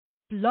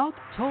Blog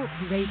Talk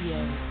Radio.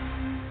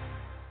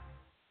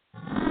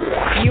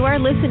 You are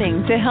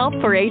listening to Help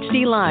for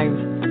HD Live,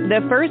 the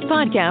first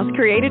podcast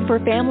created for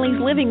families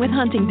living with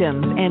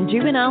Huntington's and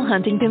juvenile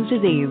Huntington's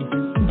disease.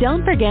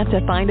 Don't forget to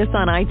find us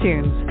on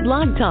iTunes,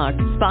 Blog Talk,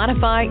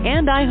 Spotify,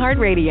 and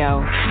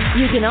iHeartRadio.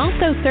 You can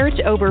also search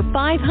over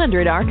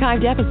 500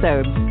 archived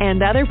episodes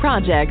and other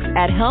projects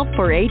at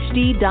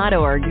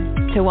helpforhd.org.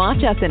 To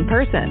watch us in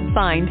person,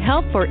 find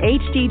Help for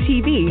HD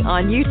TV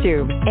on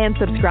YouTube and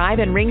subscribe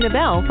and ring the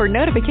bell for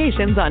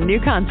notifications on new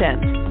content.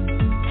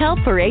 Help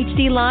for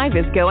HD Live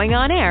is going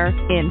on air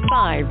in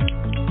 5,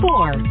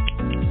 4,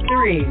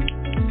 3, 2.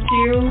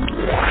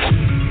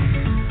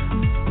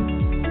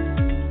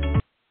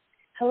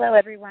 Hello,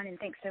 everyone, and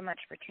thanks so much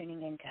for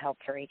tuning in to Help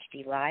for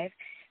HD Live.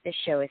 This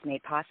show is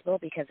made possible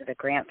because of a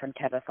grant from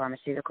Teva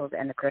Pharmaceuticals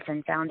and the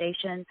Griffin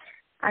Foundation.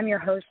 I'm your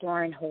host,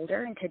 Lauren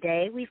Holder, and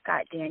today we've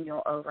got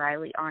Daniel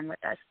O'Reilly on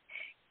with us,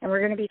 and we're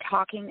going to be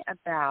talking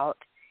about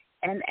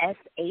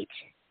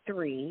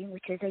MSH3,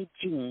 which is a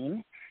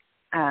gene,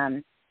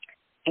 and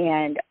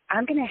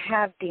I'm going to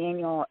have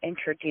Daniel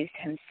introduce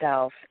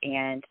himself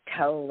and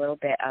tell a little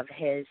bit of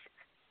his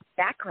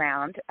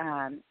background,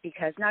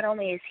 because not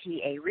only is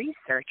he a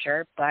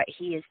researcher, but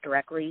he is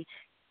directly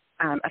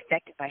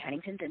affected by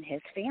Huntington's and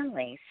his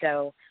family.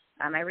 So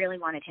I really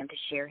wanted him to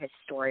share his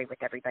story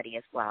with everybody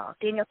as well.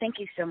 Daniel, thank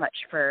you so much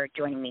for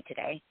joining me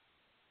today.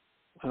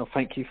 Well,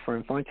 thank you for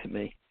inviting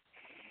me.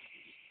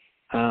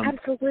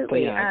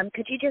 Absolutely. Yeah.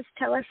 Could you just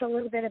tell us a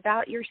little bit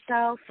about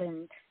yourself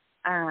and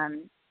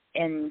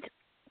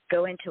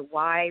go into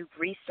why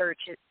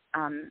researching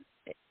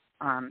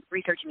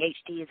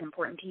HD is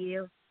important to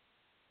you?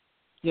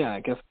 Yeah, I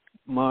guess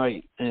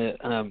my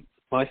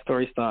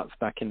story starts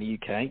back in the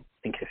UK,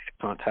 in case you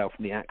can't tell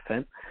from the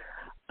accent.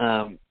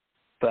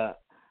 But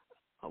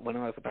when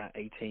I was about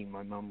 18,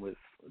 my mum was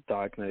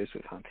diagnosed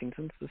with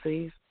Huntington's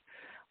disease.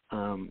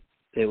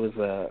 It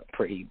was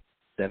pretty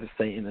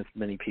devastating, as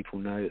many people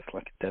know. It's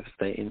like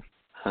devastating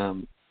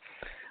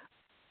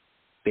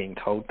being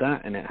told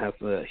that, and it has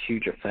a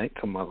huge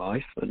effect on my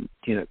life. And,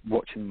 you know,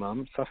 watching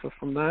mum suffer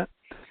from that,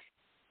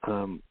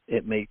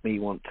 it made me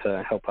want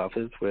to help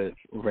others with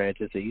rare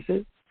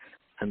diseases.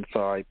 And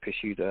so I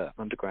pursued an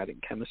undergrad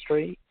in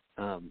chemistry.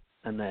 And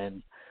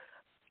then,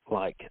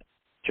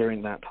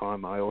 during that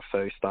time, I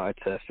also started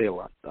to feel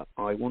like that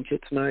I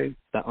wanted to know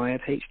that I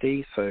had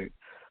HD. So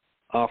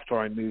after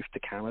I moved to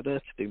Canada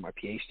to do my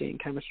PhD in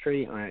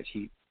chemistry, I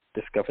actually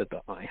discovered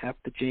that I have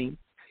the gene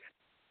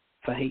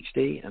for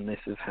HD, and this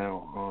is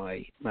how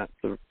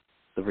that's the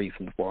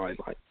reason why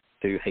I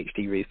do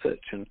HD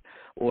research and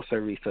also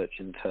research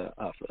into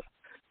other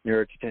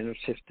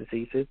neurodegenerative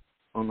diseases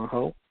on the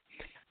whole.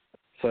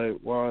 So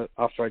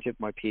after I did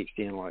my PhD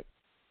in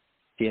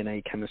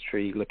DNA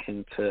chemistry,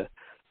 looking to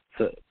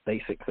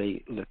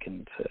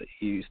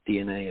use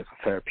DNA as a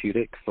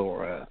therapeutic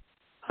for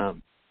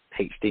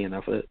HD and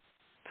other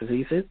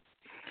diseases,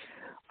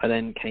 I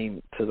then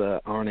came to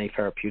the RNA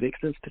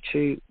Therapeutics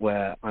Institute,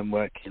 where I'm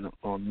working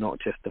on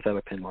not just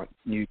developing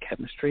new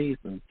chemistries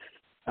and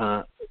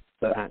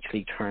but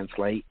actually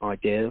translate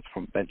ideas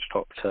from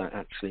benchtop to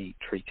actually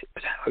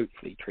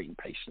hopefully treating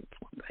patients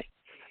one day.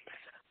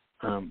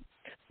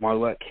 My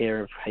work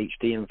here of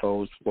HD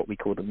involves what we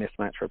call the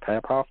mismatch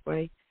repair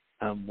pathway.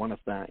 One of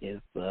that is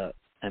the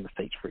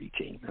MSH3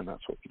 gene, and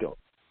that's what we got.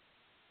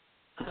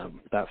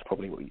 That's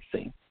probably what you've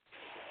seen.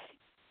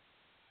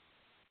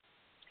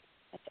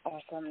 That's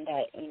awesome.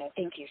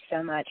 Thank you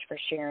so much for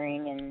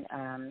sharing and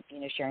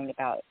sharing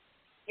about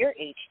your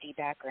HD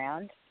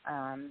background.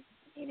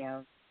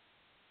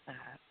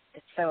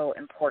 It's so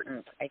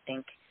important, I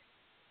think,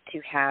 to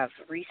have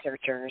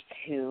researchers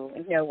who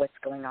know what's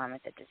going on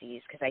with the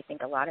disease, because I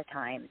think a lot of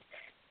times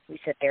we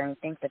sit there and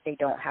think that they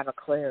don't have a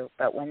clue,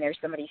 but when there's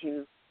somebody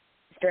who is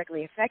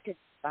directly affected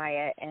by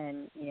it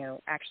and,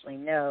 actually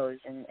knows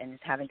and is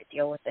having to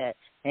deal with it,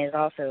 and is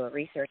also a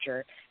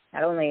researcher,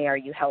 not only are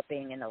you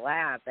helping in the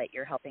lab, but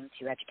you're helping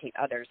to educate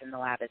others in the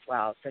lab as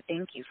well. So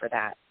thank you for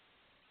that.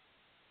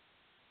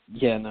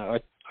 Yeah, no,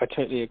 I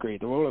totally agree.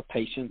 The role of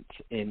patients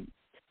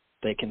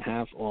they can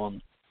have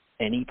on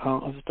any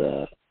part of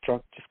the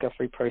drug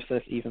discovery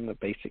process, even the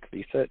basic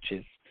research,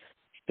 is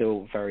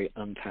still very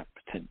untapped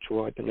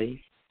potential, I believe.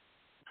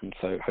 And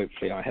so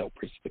hopefully I help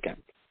bridge the gap.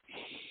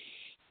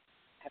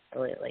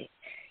 Absolutely.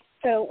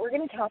 So we're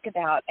going to talk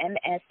about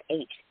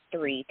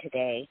MSH3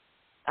 today.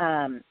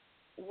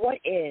 What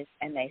is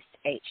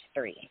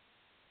MSH3?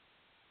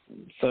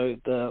 So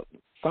the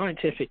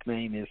scientific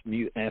name is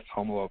mut-S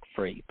homolog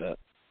 3, but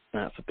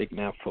that's a big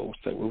mouthful,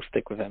 so we'll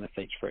stick with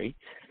MSH3.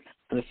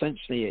 And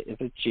essentially it is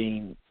a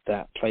gene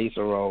that plays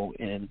a role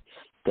in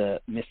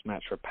the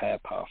mismatch repair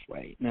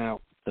pathway.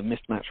 Now, the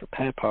mismatch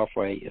repair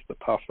pathway is the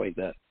pathway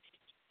that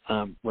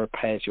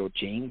repairs your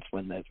genes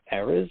when there's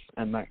errors,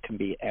 and that can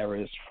be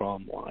errors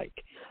from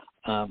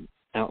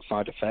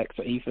outside effects,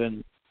 or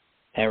even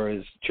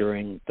errors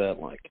during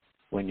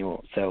when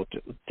your cells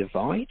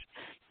divide.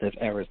 There's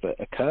errors that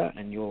occur,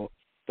 and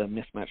the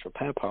mismatch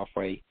repair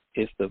pathway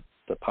is the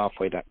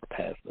pathway that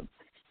repairs them.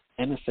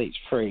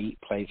 MSH3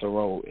 plays a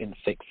role in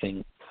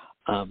fixing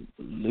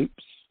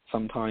loops.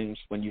 Sometimes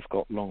when you've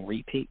got long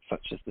repeats,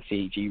 such as the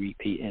CAG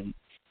repeat in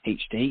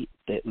HD,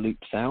 it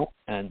loops out,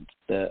 and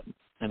the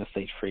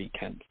MSH3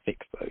 can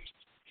fix those.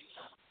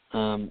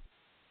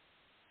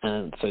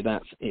 And so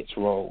that's its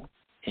role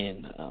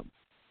in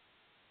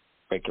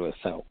regular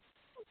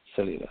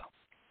cellular.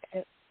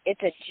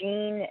 It's a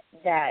gene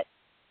that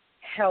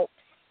helps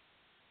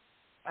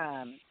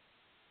the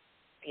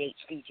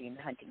HD gene,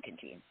 the Huntington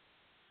gene.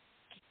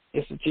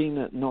 It's a gene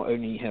that not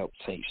only helps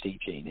HD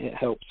gene, it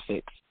helps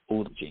fix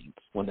all the genes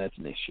when there's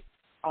an issue.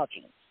 All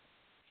genes.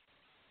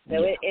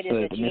 So yeah. it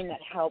is a gene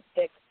that helps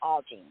fix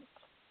all genes.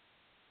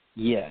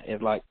 Yeah,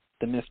 it like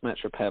the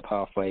mismatch repair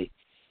pathway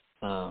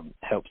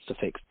helps to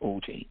fix all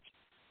genes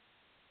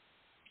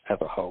as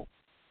a whole.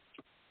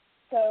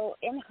 So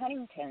in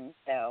Huntington's,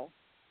 though,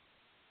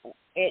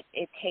 it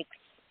takes,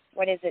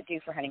 what does it do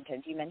for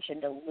Huntington's? You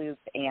mentioned a loop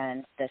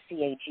and the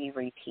CAG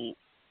repeat.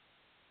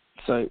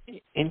 So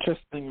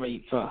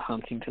interestingly for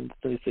Huntington's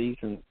disease,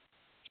 and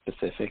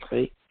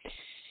specifically,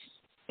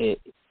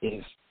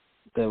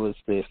 there was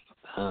this,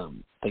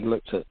 they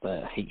looked at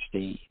the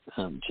HD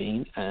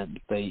gene, and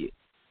they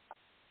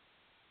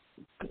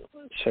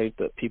showed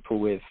that people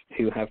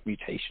who have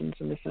mutations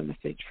in this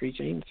MSH3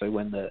 gene, so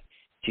when the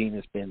gene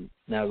has been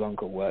no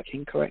longer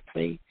working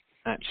correctly,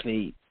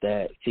 actually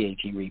their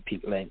CAG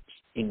repeat lengths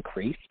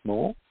increase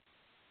more.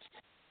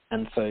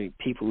 And so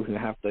people who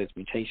have those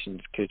mutations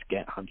could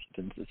get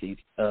Huntington's disease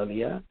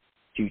earlier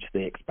due to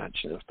the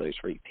expansion of those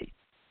repeats.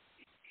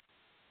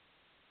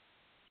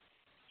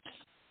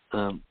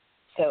 So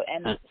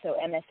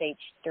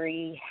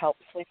MSH3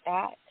 helps with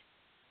that?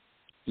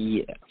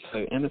 Yeah,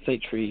 so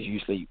MSH3 is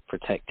usually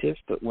protective,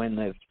 but when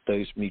there's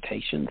those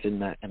mutations in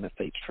that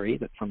MSH3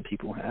 that some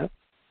people have,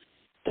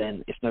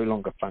 then it's no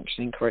longer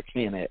functioning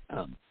correctly, and it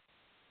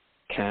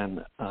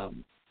can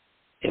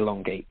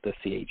elongate the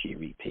CAG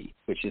repeat,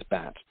 which is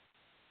bad.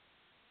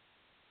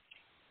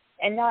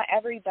 And not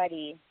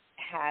everybody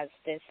has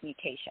this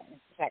mutation.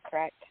 Is that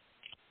correct,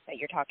 that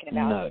you're talking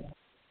about?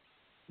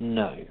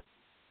 No.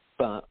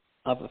 But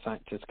other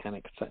factors can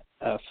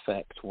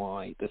affect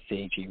why the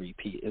CAG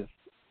repeat is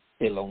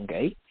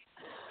elongate,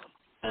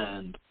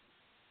 and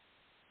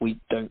we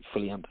don't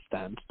fully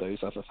understand those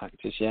other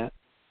factors yet.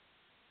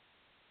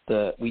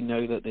 We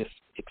know that this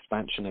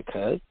expansion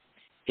occurs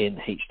in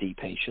HD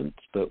patients,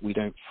 but we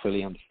don't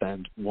fully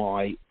understand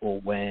why or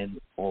when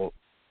or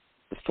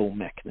the full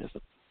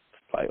mechanism,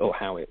 or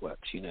how it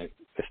works. We're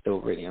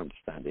still really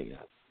understanding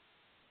that.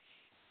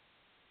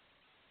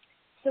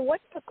 So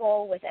what's the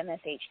goal with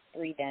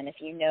MSH3 then? If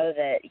you know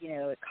that,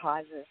 it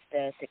causes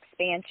this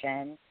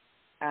expansion,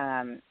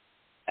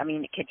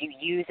 could you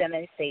use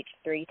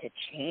MSH3 to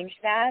change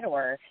that,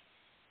 or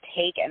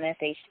take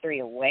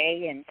MSH3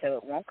 away and so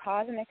it won't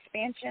cause an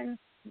expansion?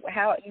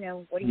 How,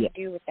 what do you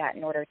do with that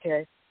in order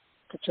to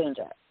change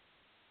it?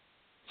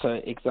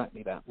 So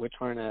exactly that. We're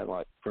trying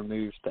to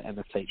remove the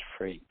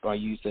MSH3 by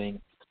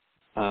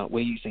we're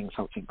using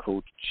something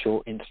called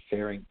short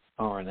interfering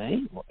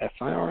RNA, or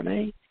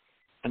siRNA,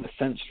 and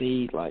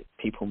essentially,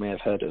 people may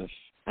have heard of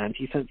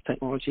antisense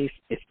technologies.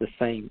 It's the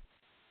same.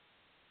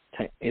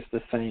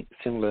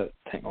 Similar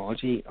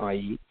technology,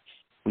 i.e.,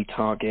 we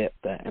target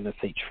the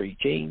MSH3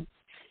 gene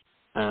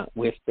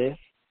with this,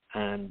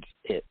 and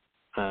it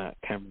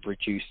can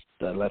reduce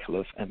the level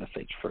of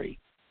MSH3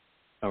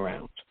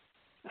 around.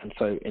 And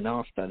so in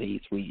our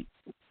studies, we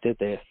did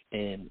this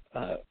in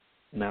a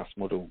mouse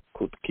model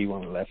called the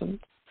Q111,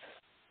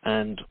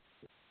 and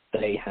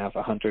they have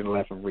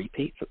 111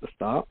 repeats at the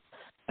start,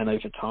 and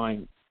over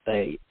time,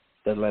 the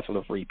level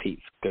of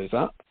repeats goes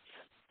up.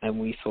 And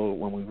we saw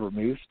when we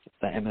removed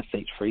the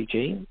MSH3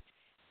 gene,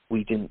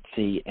 we didn't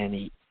see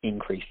any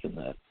increase in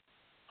the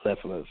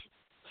level of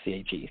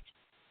CAGs.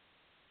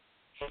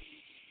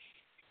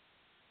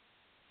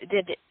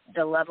 Did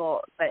the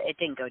level, but it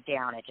didn't go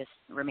down, it just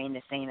remained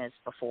the same as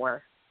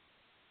before?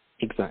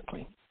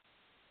 Exactly.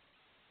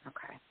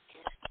 Okay.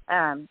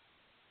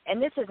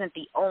 And this isn't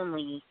the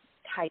only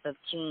type of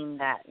gene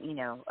that,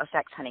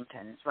 affects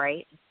Huntington's,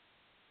 right?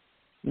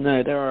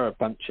 No, there are a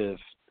bunch of,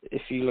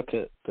 if you look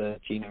at the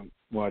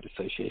genome-wide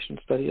association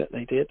study that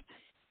they did,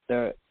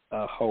 there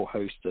are a whole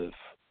host of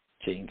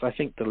genes. I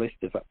think the list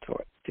is up to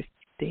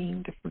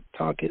 15 different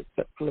targets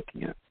that we're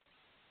looking at.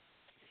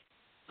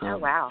 Oh,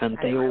 wow. And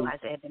I didn't realize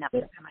they had been up to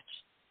that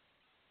much.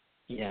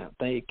 Yeah,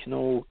 they can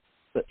all,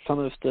 but some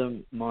of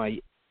them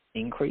might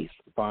increase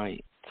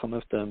some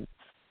of them,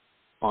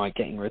 by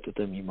getting rid of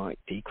them, you might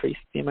decrease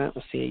the amount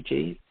of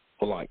CAGs,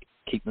 or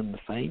keep them the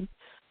same.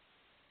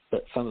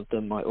 But some of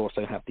them might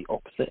also have the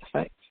opposite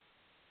effect.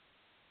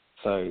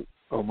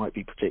 Or might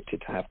be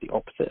predicted to have the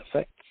opposite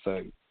effect.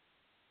 So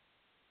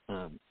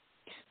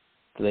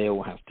they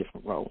all have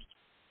different roles.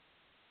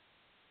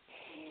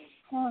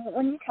 Well,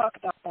 when you talk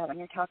about that, when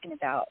you're talking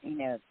about,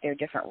 their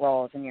different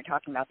roles, and you're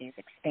talking about these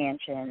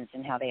expansions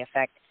and how they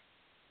affect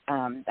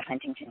the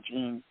Huntington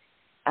gene,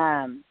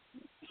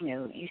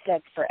 you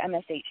said for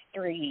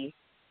MSH3,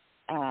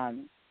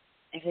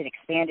 if it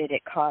expanded,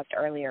 it caused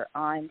earlier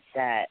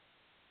onset.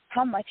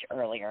 How much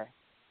earlier?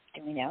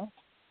 Do we know?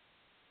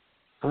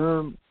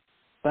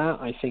 That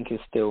I think is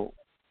still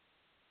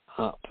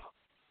up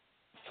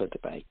for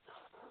debate.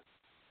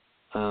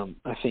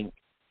 I think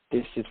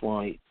this is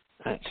why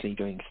actually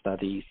doing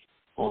studies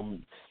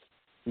on,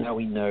 now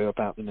we know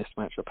about the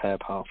mismatch repair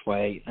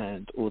pathway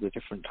and all the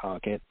different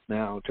targets,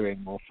 now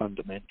doing more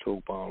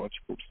fundamental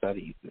biological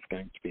studies is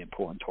going to be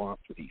important to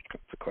answer these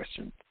kinds of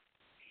questions.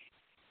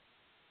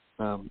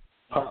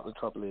 Part of the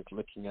trouble is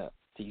looking at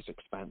these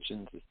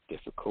expansions is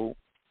difficult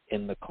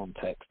in the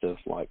context of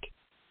like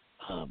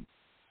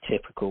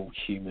typical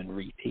human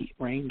repeat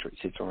range,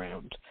 which is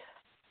around,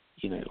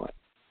 like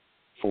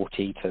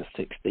 40 to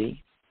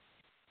 60.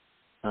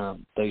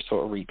 Those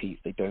sort of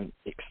repeats, they don't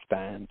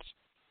expand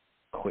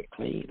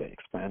quickly. They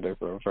expand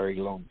over a very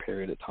long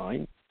period of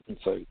time, and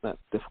so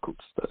that's difficult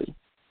to study.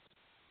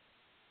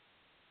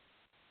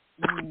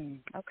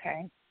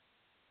 Okay.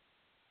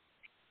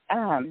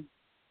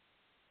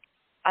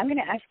 I'm going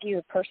to ask you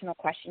a personal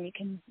question. You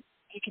can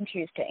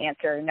choose to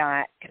answer or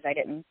not, because I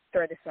didn't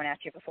throw this one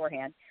at you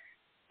beforehand.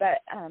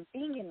 But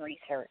being in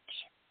research,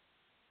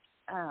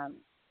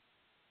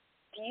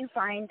 do you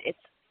find it's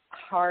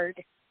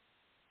hard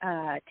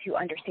to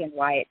understand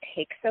why it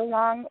takes so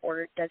long,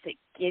 or does it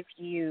give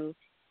you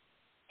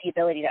the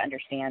ability to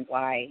understand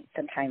why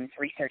sometimes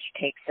research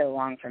takes so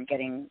long from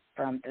getting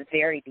from the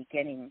very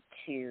beginning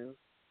to,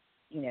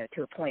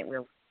 to a point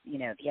where,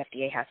 the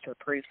FDA has to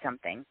approve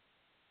something?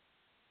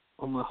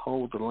 On the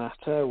whole, the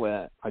latter,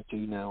 where I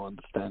do now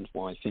understand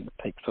why things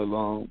take so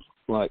long.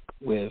 Like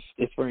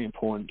it's very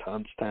important to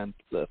understand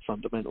the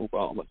fundamental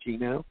biology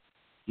now.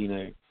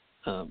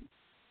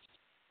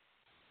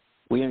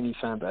 We only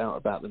found out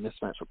about the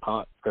mismatch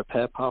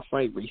repair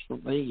pathway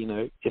recently.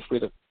 If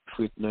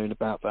we'd known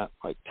about that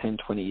like 10,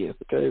 20 years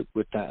ago,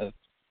 would that have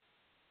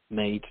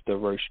made the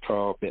Roche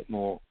trial a bit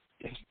more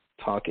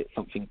target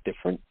something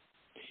different?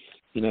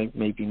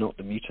 Maybe not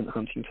the mutant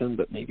Huntington,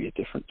 but maybe a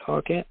different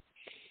target.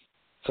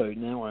 So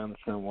now I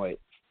understand why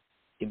it's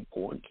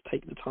important to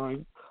take the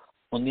time.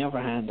 On the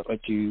other hand, I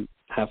do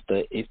have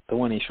the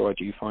one issue I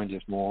do find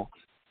is more,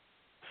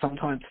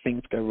 sometimes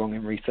things go wrong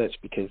in research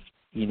because,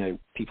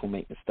 people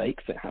make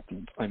mistakes. It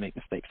happens. I make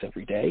mistakes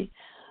every day.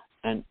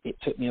 And it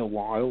took me a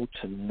while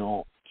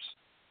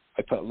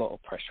I put a lot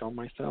of pressure on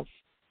myself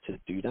to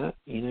do that.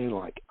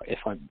 Like if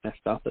I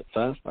messed up at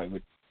first, I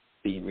would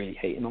be really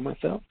hating on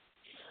myself.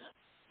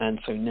 And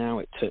so now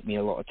it took me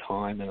a lot of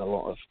time and a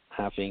lot of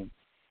having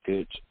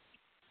good,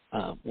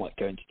 like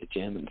going to the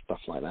gym and stuff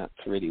like that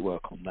to really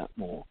work on that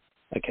more.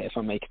 Okay, if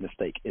I make a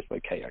mistake, it's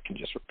okay. I can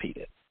just repeat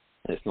it.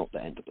 And it's not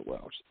the end of the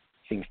world.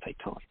 Things take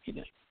time,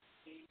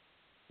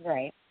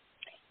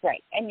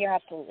 Right. And you're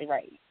absolutely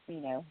right.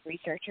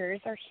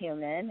 Researchers are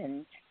human,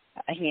 and,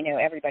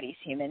 everybody's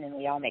human, and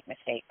we all make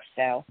mistakes.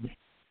 So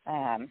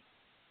I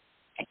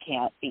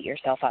can't beat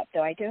yourself up.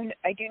 So I do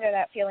know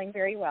that feeling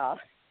very well.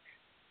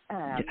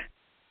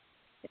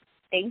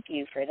 Thank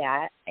you for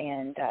that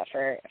and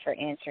for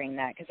answering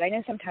that, because I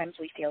know sometimes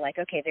we feel like,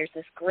 okay, there's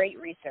this great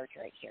research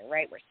right here,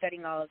 right? We're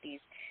studying all of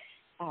these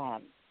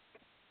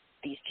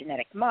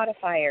genetic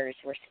modifiers.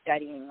 We're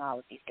studying all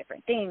of these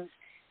different things,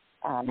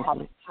 how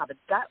the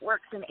gut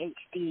works in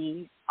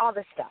HD, all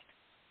this stuff.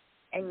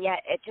 And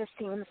yet it just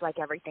seems like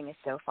everything is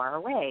so far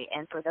away.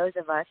 And for those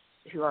of us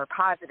who are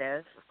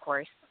positive, of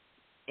course,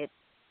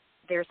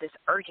 there's this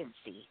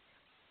urgency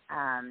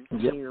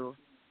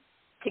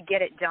to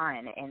get it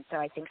done. And so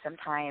I think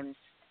sometimes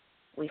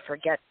we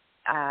forget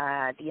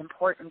the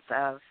importance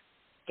of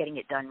getting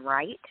it done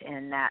right,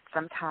 and that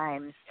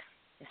sometimes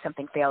if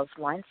something fails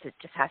once, it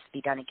just has to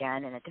be done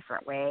again in a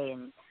different way,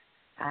 and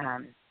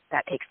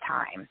that takes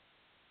time.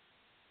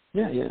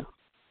 Yeah.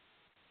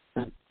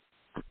 And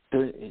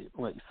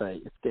like you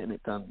say, it's getting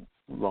it done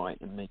right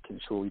and making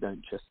sure we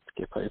don't just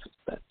skip over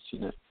steps,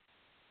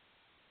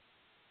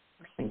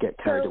 and get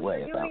carried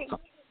away about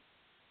something.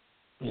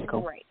 Yeah,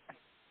 cool. Right.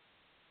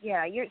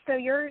 Yeah, you're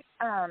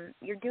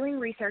doing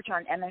research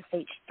on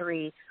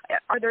MSH3.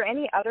 Are there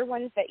any other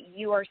ones that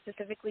you are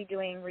specifically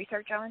doing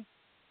research on?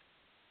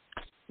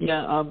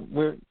 Yeah,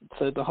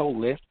 so the whole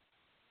list,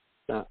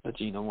 the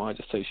genome-wide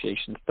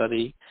association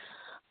study,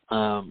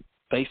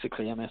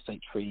 basically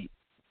MSH3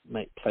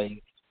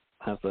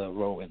 has a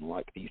role in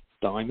like these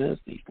dimers,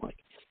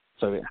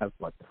 so it has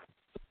like the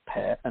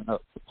pair and the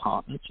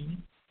partner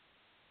gene,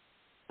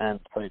 and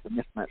so the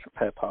mismatch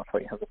repair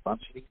pathway has a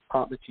bunch of these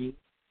partner genes.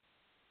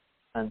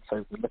 And so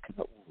we're looking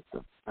at all of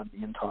them and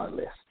the entire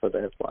list. So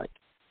there's like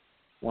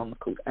one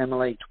called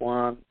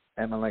MLH1,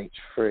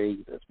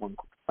 MLH3, there's one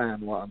called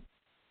FAN1.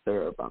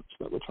 There are a bunch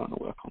that we're trying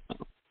to work on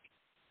now.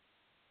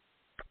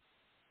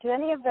 Do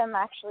any of them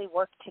actually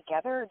work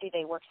together, or do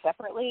they work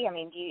separately? I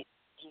mean, do you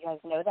guys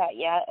know that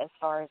yet, as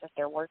far as if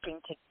they're working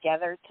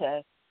together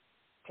to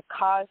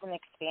cause an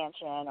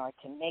expansion or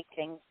to make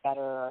things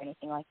better or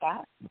anything like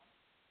that?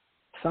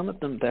 Some of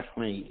them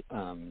definitely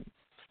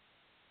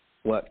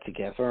work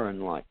together,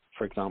 and like,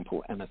 for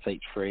example,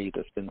 MSH3,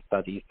 there's been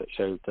studies that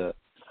show that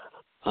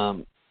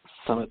some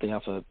of the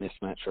other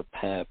mismatch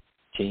repair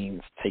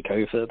genes take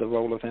over the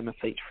role of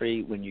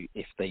MSH3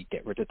 if they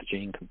get rid of the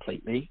gene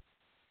completely.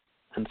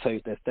 And so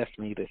there's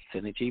definitely this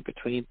synergy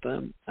between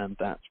them, and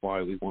that's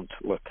why we want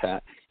to look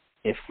at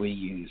if we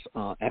use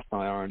our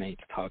siRNA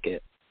to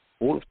target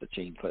all of the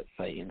genes, let's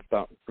say, and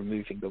start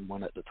removing them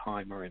one at a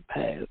time or in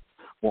pairs,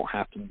 what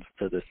happens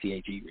to the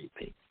CAG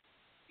repeat.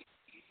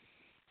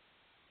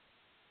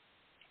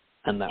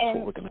 And that's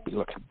what we're going to be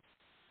looking at.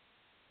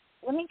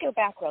 Let me go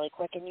back really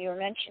quick, and you were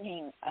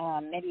mentioning,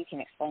 maybe you can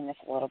explain this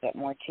a little bit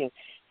more too.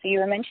 So you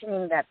were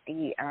mentioning that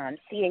the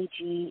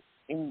CAG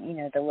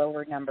in, the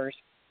lower numbers,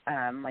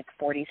 like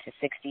 40s to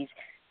 60s,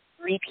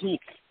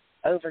 repeats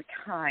over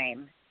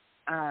time.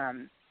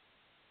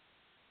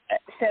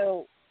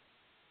 So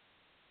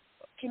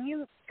can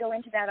you go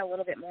into that a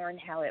little bit more and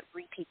how it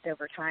repeats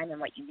over time and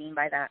what you mean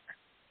by that?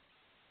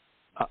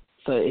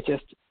 So it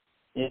just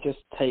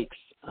takes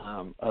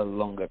a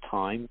longer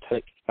time to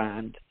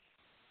expand,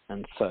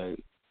 and so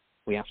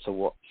we have to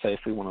watch. So if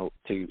we want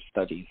to do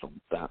studies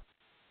on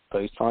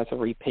those types of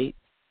repeats,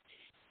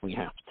 we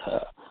have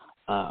to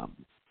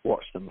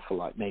watch them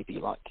for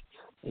maybe a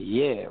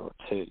year or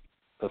two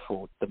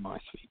before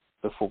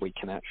we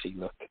can actually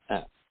look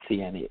at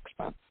see any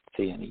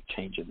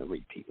change in the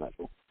repeat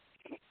level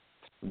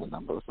and the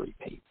number of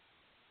repeats.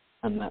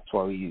 And that's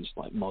why we use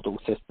model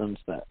systems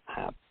that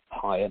have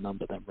higher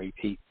number than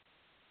repeats,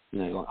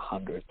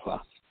 100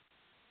 plus.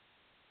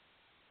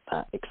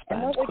 Expand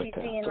and what would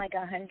quicker. You see in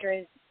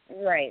 100?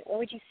 Right. What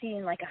would you see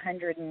in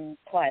 100 and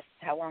plus?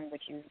 How long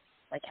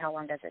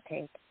does it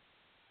take?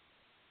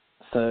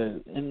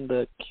 So in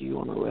the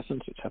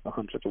Q111s, which have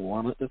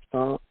 101 at the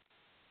start,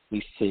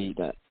 we see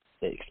that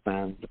it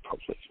expands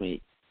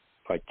approximately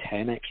by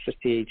 10 extra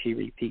CAG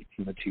repeats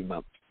in the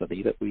 2-month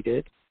study that we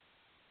did.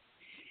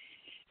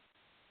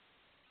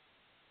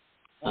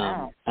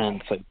 Wow.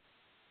 And so...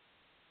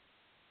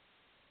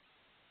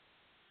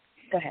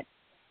 Go ahead.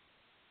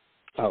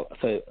 Oh,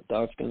 so I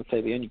was going to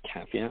say the only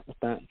caveat with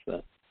that is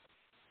that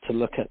to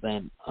look at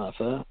then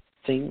other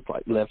things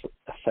like level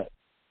effects.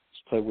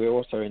 So we're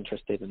also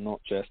interested in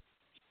not just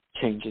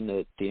changing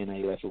the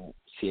DNA level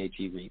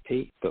CAG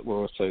repeat, but we're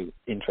also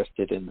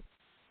interested in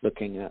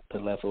looking at the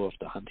level of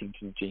the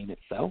Huntington gene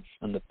itself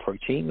and the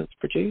protein that's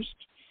produced.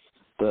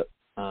 But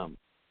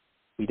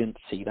we didn't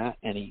see that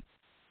any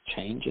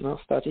change in our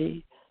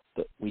study,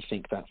 but we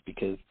think that's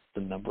because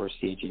the number of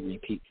CAG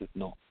repeats is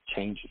not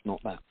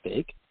that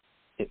big.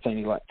 It's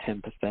only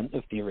 10%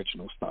 of the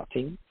original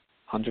starting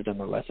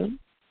 111,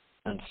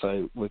 and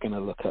so we're going to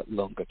look at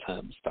longer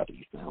term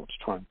studies now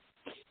to try and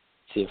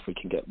see if we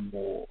can get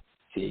more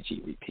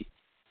CAG repeats.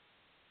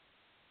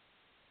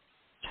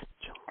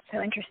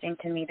 So interesting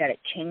to me that it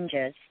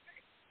changes,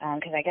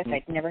 because I guess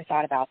I'd never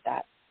thought about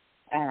that,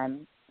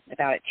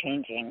 about it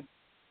changing.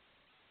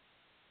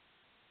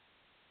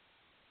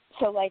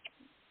 So,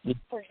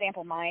 for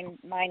example, mine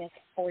is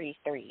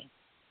 43.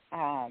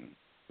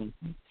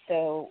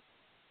 So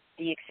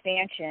the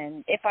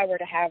expansion, if I were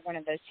to have one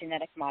of those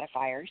genetic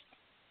modifiers,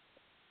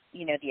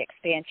 the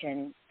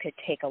expansion could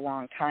take a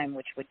long time,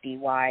 which would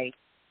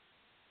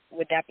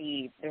that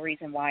be the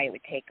reason why it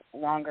would take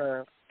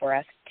longer for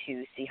us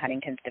to see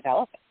Huntington's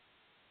develop?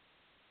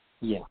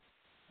 Yeah.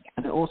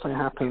 And it also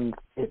happens,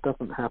 it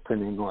doesn't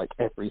happen in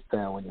every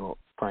cell in your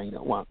brain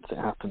at once. It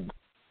happens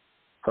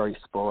very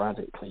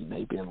sporadically,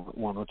 maybe in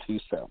 1 or 2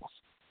 cells.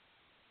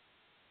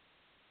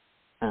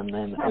 And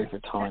then over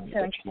time it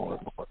gets more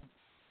and more.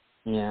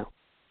 Yeah.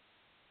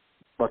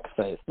 Like I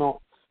say, it's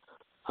not,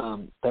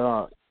 there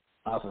are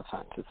other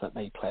factors that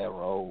may play a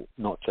role,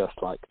 not just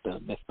the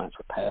mismatch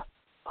repair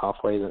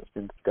pathway that's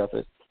been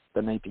discovered.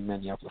 There may be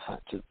many other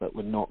factors that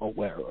we're not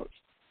aware of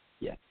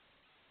yet.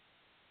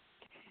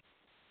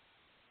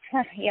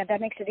 Yeah, that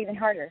makes it even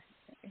harder.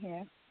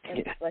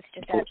 Let's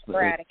just add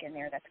sporadic in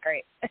there. That's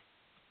great.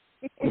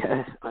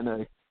 Yeah, I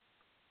know.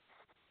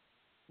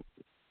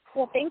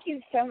 Well, thank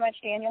you so much,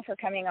 Daniel, for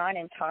coming on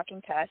and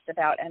talking to us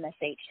about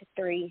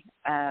MSH3.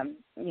 I'm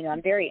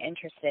very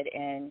interested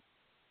in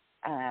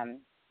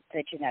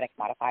the genetic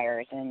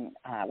modifiers, and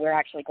we're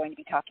actually going to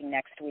be talking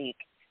next week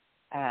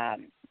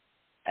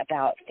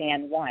about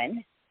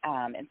FAN1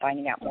 and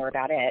finding out more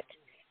about it.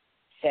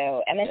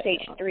 So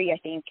MSH3, I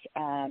think,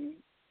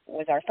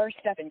 was our first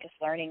step in just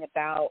learning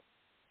about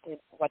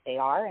what they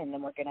are, and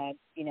then we're going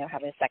to,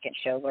 have a second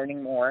show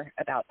learning more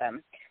about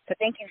them. So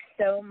thank you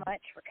so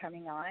much for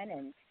coming on,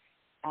 and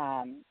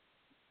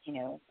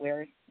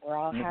we're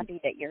all happy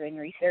that you're in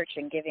research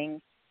and giving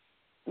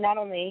not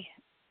only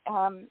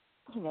what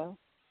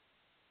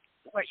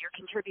you're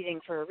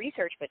contributing for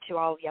research, but to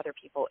all the other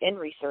people in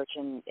research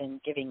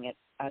and giving it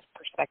a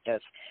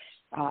perspective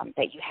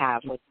that you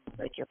have with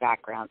your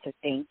background. So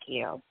thank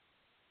you.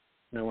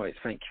 No worries.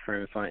 Thank you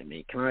for inviting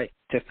me. Can I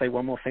just say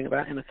one more thing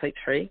about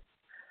MSH3?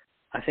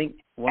 I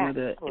think one of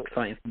the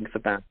exciting things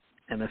about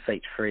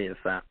MSH3 is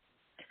that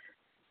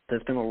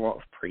there's been a lot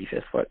of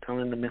previous work done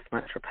in the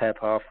mismatch repair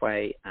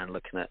pathway and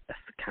looking at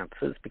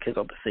cancers, because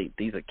obviously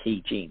these are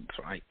key genes,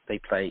 right?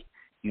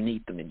 You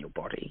need them in your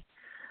body.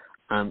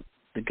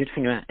 The good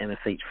thing about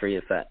MSH3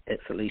 is that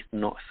it's at least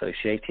not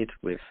associated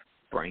with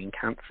brain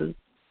cancers,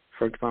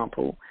 for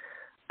example.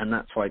 And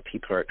that's why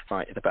people are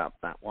excited about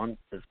that one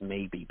as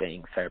maybe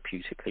being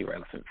therapeutically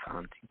relevant for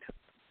Huntington.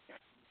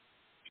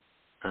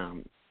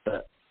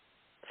 But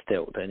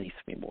still, there needs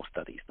to be more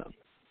studies done.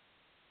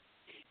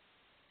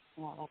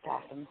 Well, that's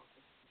awesome.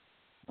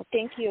 Well,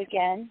 thank you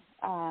again.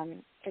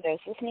 For those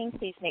listening,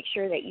 please make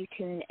sure that you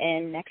tune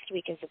in next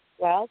week as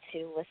well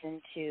to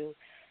listen to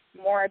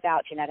more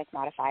about genetic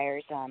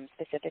modifiers,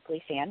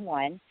 specifically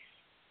SAN1.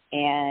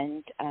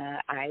 And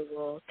I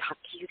will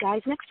talk to you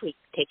guys next week.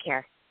 Take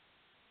care.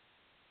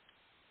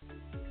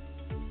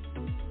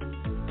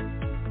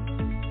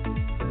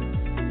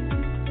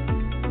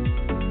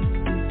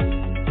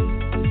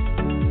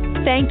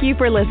 Thank you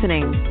for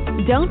listening.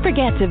 Don't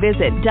forget to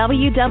visit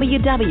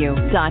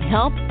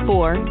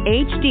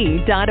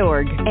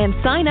www.help4hd.org and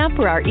sign up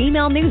for our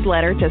email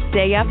newsletter to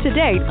stay up to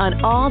date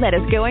on all that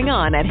is going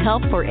on at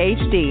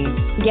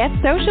Help4HD. Get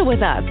social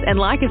with us and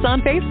like us on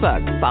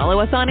Facebook, follow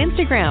us on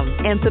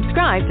Instagram, and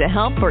subscribe to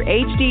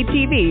Help4HD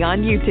TV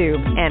on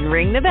YouTube and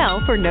ring the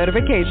bell for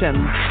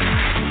notifications.